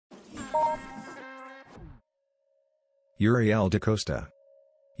Uriel da Costa.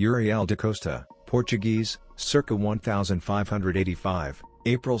 Uriel da Costa, Portuguese, circa 1585,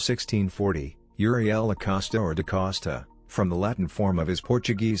 April 1640, Uriel Acosta or da Costa, from the Latin form of his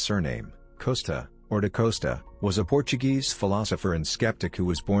Portuguese surname, Costa, or da Costa, was a Portuguese philosopher and skeptic who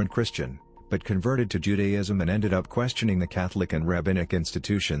was born Christian, but converted to Judaism and ended up questioning the Catholic and rabbinic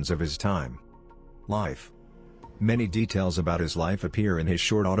institutions of his time. Life. Many details about his life appear in his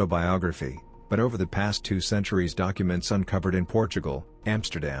short autobiography, but over the past 2 centuries documents uncovered in Portugal,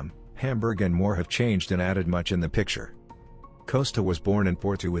 Amsterdam, Hamburg and more have changed and added much in the picture. Costa was born in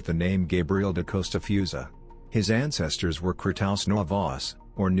Porto with the name Gabriel da Costa Fusa. His ancestors were Cristãos Novos,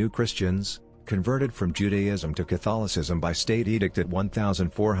 or New Christians, converted from Judaism to Catholicism by state edict at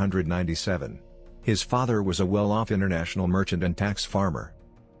 1497. His father was a well-off international merchant and tax farmer.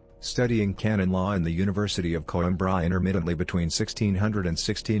 Studying canon law in the University of Coimbra intermittently between 1600 and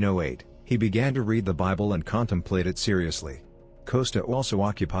 1608, he began to read the Bible and contemplate it seriously. Costa also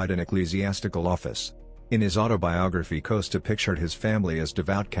occupied an ecclesiastical office. In his autobiography, Costa pictured his family as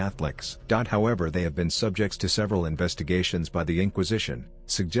devout Catholics. However, they have been subjects to several investigations by the Inquisition,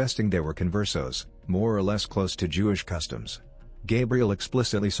 suggesting they were conversos, more or less close to Jewish customs. Gabriel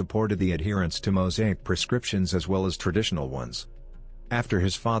explicitly supported the adherence to Mosaic prescriptions as well as traditional ones. After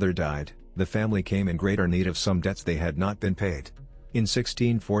his father died, the family came in greater need of some debts they had not been paid. In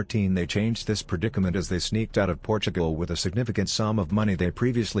 1614 they changed this predicament as they sneaked out of Portugal with a significant sum of money they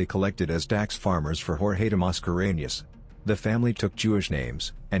previously collected as tax farmers for Jorge de Mascarenhas. The family took Jewish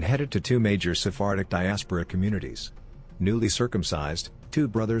names, and headed to 2 major Sephardic diaspora communities. Newly circumcised, 2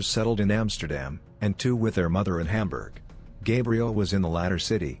 brothers settled in Amsterdam, and 2 with their mother in Hamburg. Gabriel was in the latter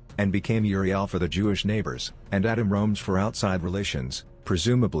city, and became Uriel for the Jewish neighbors, and Adam roams for outside relations,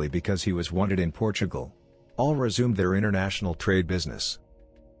 presumably because he was wanted in Portugal. All resumed their international trade business.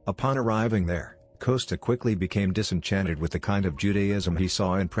 Upon arriving there, Costa quickly became disenchanted with the kind of Judaism he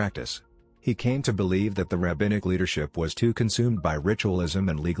saw in practice. He came to believe that the rabbinic leadership was too consumed by ritualism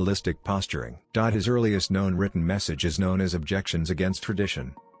and legalistic posturing. His earliest known written message is known as Objections Against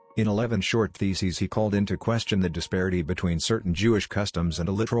Tradition. In 11 short theses he called into question the disparity between certain Jewish customs and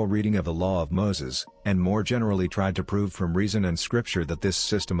a literal reading of the Law of Moses, and more generally tried to prove from reason and scripture that this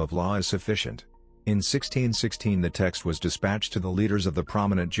system of law is sufficient. In 1616 the text was dispatched to the leaders of the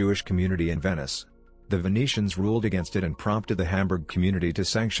prominent Jewish community in Venice. The Venetians ruled against it and prompted the Hamburg community to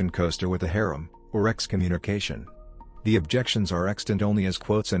sanction Costa with a herem, or excommunication. The objections are extant only as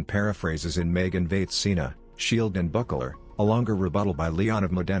quotes and paraphrases in Megan Vaith's Sina, Shield and Buckler, a longer rebuttal by Leon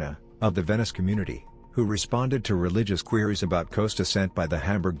of Modena, of the Venice community, who responded to religious queries about Costa sent by the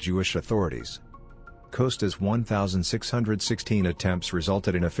Hamburg Jewish authorities. Costa's 1,616 attempts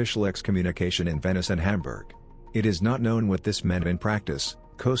resulted in official excommunication in Venice and Hamburg. It is not known what this meant in practice.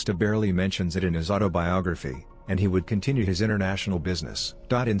 Costa barely mentions it in his autobiography, and he would continue his international business.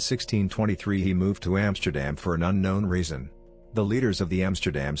 In 1623 he moved to Amsterdam for an unknown reason. The leaders of the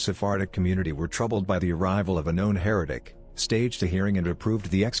Amsterdam Sephardic community were troubled by the arrival of a known heretic, staged a hearing and approved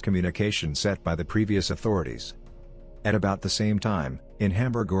the excommunication set by the previous authorities. At about the same time, in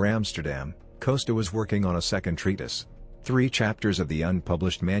Hamburg or Amsterdam, Costa was working on a second treatise. 3 chapters of the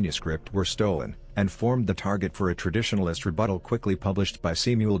unpublished manuscript were stolen, and formed the target for a traditionalist rebuttal quickly published by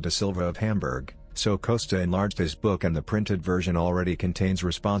Samuel da Silva of Hamburg, so Costa enlarged his book and the printed version already contains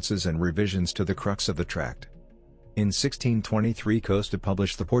responses and revisions to the crux of the tract. In 1623 Costa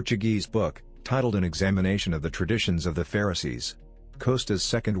published the Portuguese book, titled An Examination of the Traditions of the Pharisees. Costa's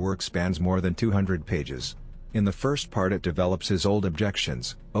second work spans more than 200 pages. In the first part it develops his old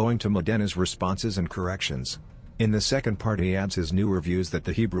objections, owing to Modena's responses and corrections. In the second part he adds his newer views that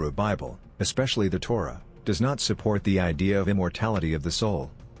the Hebrew Bible, especially the Torah, does not support the idea of immortality of the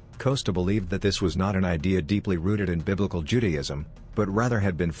soul. Costa believed that this was not an idea deeply rooted in biblical Judaism, but rather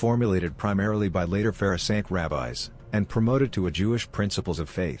had been formulated primarily by later Pharisaic rabbis, and promoted to a Jewish principles of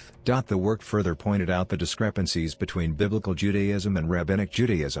faith. The work further pointed out the discrepancies between biblical Judaism and rabbinic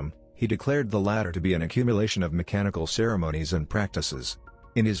Judaism. He declared the latter to be an accumulation of mechanical ceremonies and practices.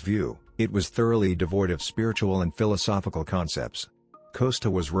 In his view, it was thoroughly devoid of spiritual and philosophical concepts. Costa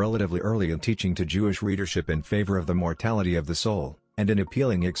was relatively early in teaching to Jewish readership in favor of the mortality of the soul, and in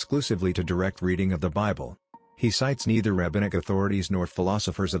appealing exclusively to direct reading of the Bible. He cites neither rabbinic authorities nor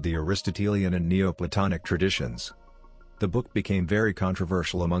philosophers of the Aristotelian and Neoplatonic traditions. The book became very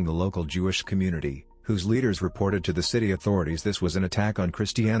controversial among the local Jewish community, whose leaders reported to the city authorities this was an attack on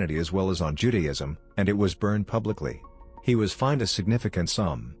Christianity as well as on Judaism, and it was burned publicly. He was fined a significant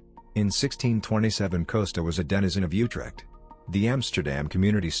sum. In 1627 Costa was a denizen of Utrecht. The Amsterdam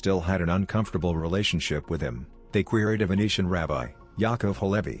community still had an uncomfortable relationship with him. They queried a Venetian rabbi, Yaakov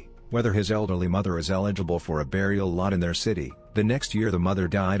Halevi, whether his elderly mother is eligible for a burial lot in their city. The next year the mother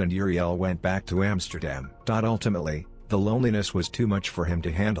died and Uriel went back to Amsterdam. Ultimately, the loneliness was too much for him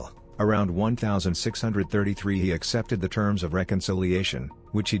to handle. Around 1633 he accepted the terms of reconciliation,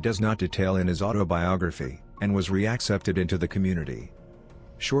 which he does not detail in his autobiography, and was reaccepted into the community.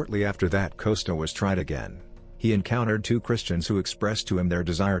 Shortly after that Costa was tried again. He encountered two Christians who expressed to him their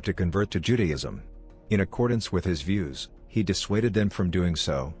desire to convert to Judaism. In accordance with his views, he dissuaded them from doing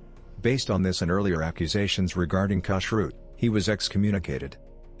so. Based on this and earlier accusations regarding kashrut, he was excommunicated.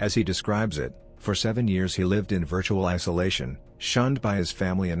 As he describes it, for 7 years he lived in virtual isolation, shunned by his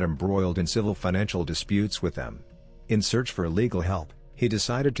family and embroiled in civil financial disputes with them. In search for legal help, he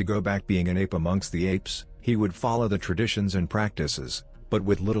decided to go back being an ape amongst the apes. He would follow the traditions and practices, but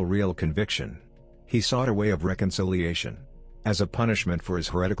with little real conviction. He sought a way of reconciliation. As a punishment for his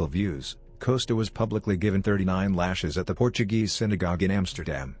heretical views, Costa was publicly given 39 lashes at the Portuguese synagogue in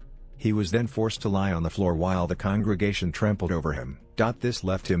Amsterdam. He was then forced to lie on the floor while the congregation trampled over him. This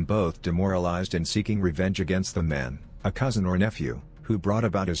left him both demoralized and seeking revenge against the man, a cousin or nephew, who brought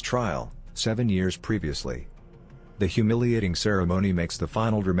about his trial, 7 years previously. The humiliating ceremony makes the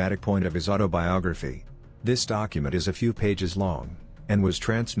final dramatic point of his autobiography. This document is a few pages long, and was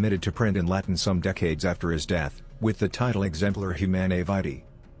transmitted to print in Latin some decades after his death, with the title Exemplar Humanae Vitae.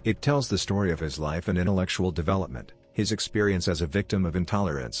 It tells the story of his life and intellectual development, his experience as a victim of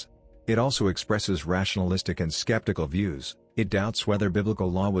intolerance. It also expresses rationalistic and skeptical views. It doubts whether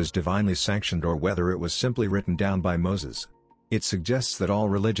biblical law was divinely sanctioned or whether it was simply written down by Moses. It suggests that all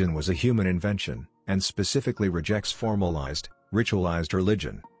religion was a human invention, and specifically rejects formalized, ritualized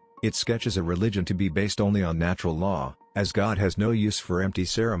religion. It sketches a religion to be based only on natural law, as God has no use for empty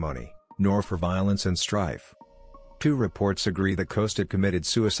ceremony, nor for violence and strife. Two reports agree that Costa committed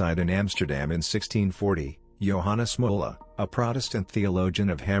suicide in Amsterdam in 1640. Johannes Mola, a Protestant theologian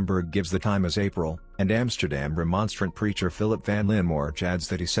of Hamburg, gives the time as April, and Amsterdam remonstrant preacher Philip van Leeuwenhoek adds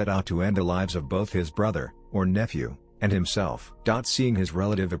that he set out to end the lives of both his brother, or nephew, and himself. Seeing his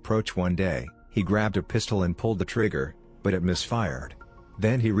relative approach one day, he grabbed a pistol and pulled the trigger, but it misfired.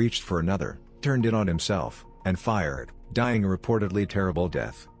 Then he reached for another, turned it on himself, and fired, dying a reportedly terrible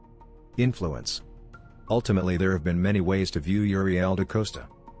death. Influence. Ultimately there have been many ways to view Uriel da Costa.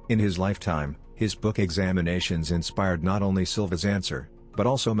 In his lifetime, his book Examinations inspired not only Silva's answer, but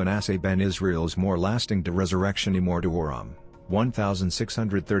also Manasseh ben Israel's more lasting De Resurrectione Mortuorum,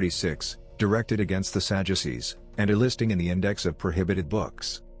 1636, directed against the Sadducees, and a listing in the Index of Prohibited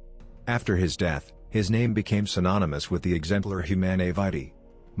Books. After his death, his name became synonymous with the Exemplar Humanae Vitae.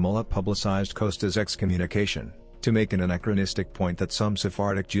 Mola publicized Costa's excommunication, to make an anachronistic point that some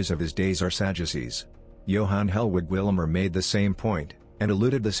Sephardic Jews of his days are Sadducees. Johann Helwig Wilmer made the same point, and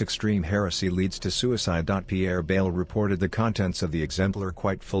alluded this extreme heresy leads to suicide. Pierre Bayle reported the contents of the exemplar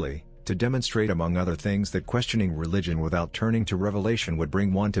quite fully, to demonstrate among other things that questioning religion without turning to revelation would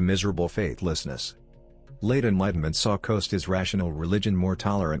bring one to miserable faithlessness. Late Enlightenment saw Costa's rational religion more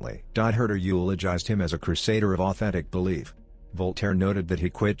tolerantly. Herder eulogized him as a crusader of authentic belief. Voltaire noted that he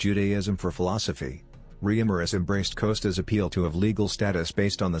quit Judaism for philosophy. Reimarus embraced Costa's appeal to have legal status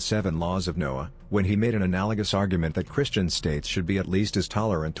based on the 7 laws of Noah, when he made an analogous argument that Christian states should be at least as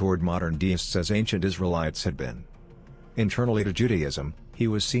tolerant toward modern deists as ancient Israelites had been. Internally to Judaism, he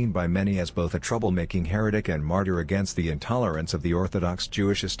was seen by many as both a troublemaking heretic and martyr against the intolerance of the Orthodox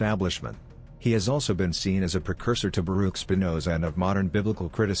Jewish establishment. He has also been seen as a precursor to Baruch Spinoza and of modern biblical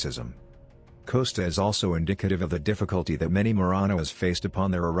criticism. Costa is also indicative of the difficulty that many Maranoas faced upon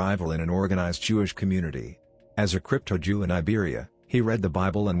their arrival in an organized Jewish community. As a crypto-Jew in Iberia, he read the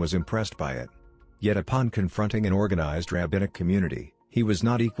Bible and was impressed by it. Yet upon confronting an organized rabbinic community, he was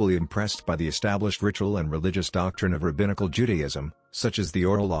not equally impressed by the established ritual and religious doctrine of rabbinical Judaism, such as the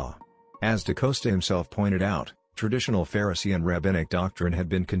oral law. As da Costa himself pointed out, traditional Pharisee and rabbinic doctrine had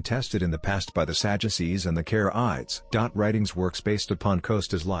been contested in the past by the Sadducees and the Karaites. Writings works based upon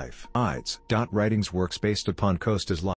Costa's life. Writings works based upon Costa's life.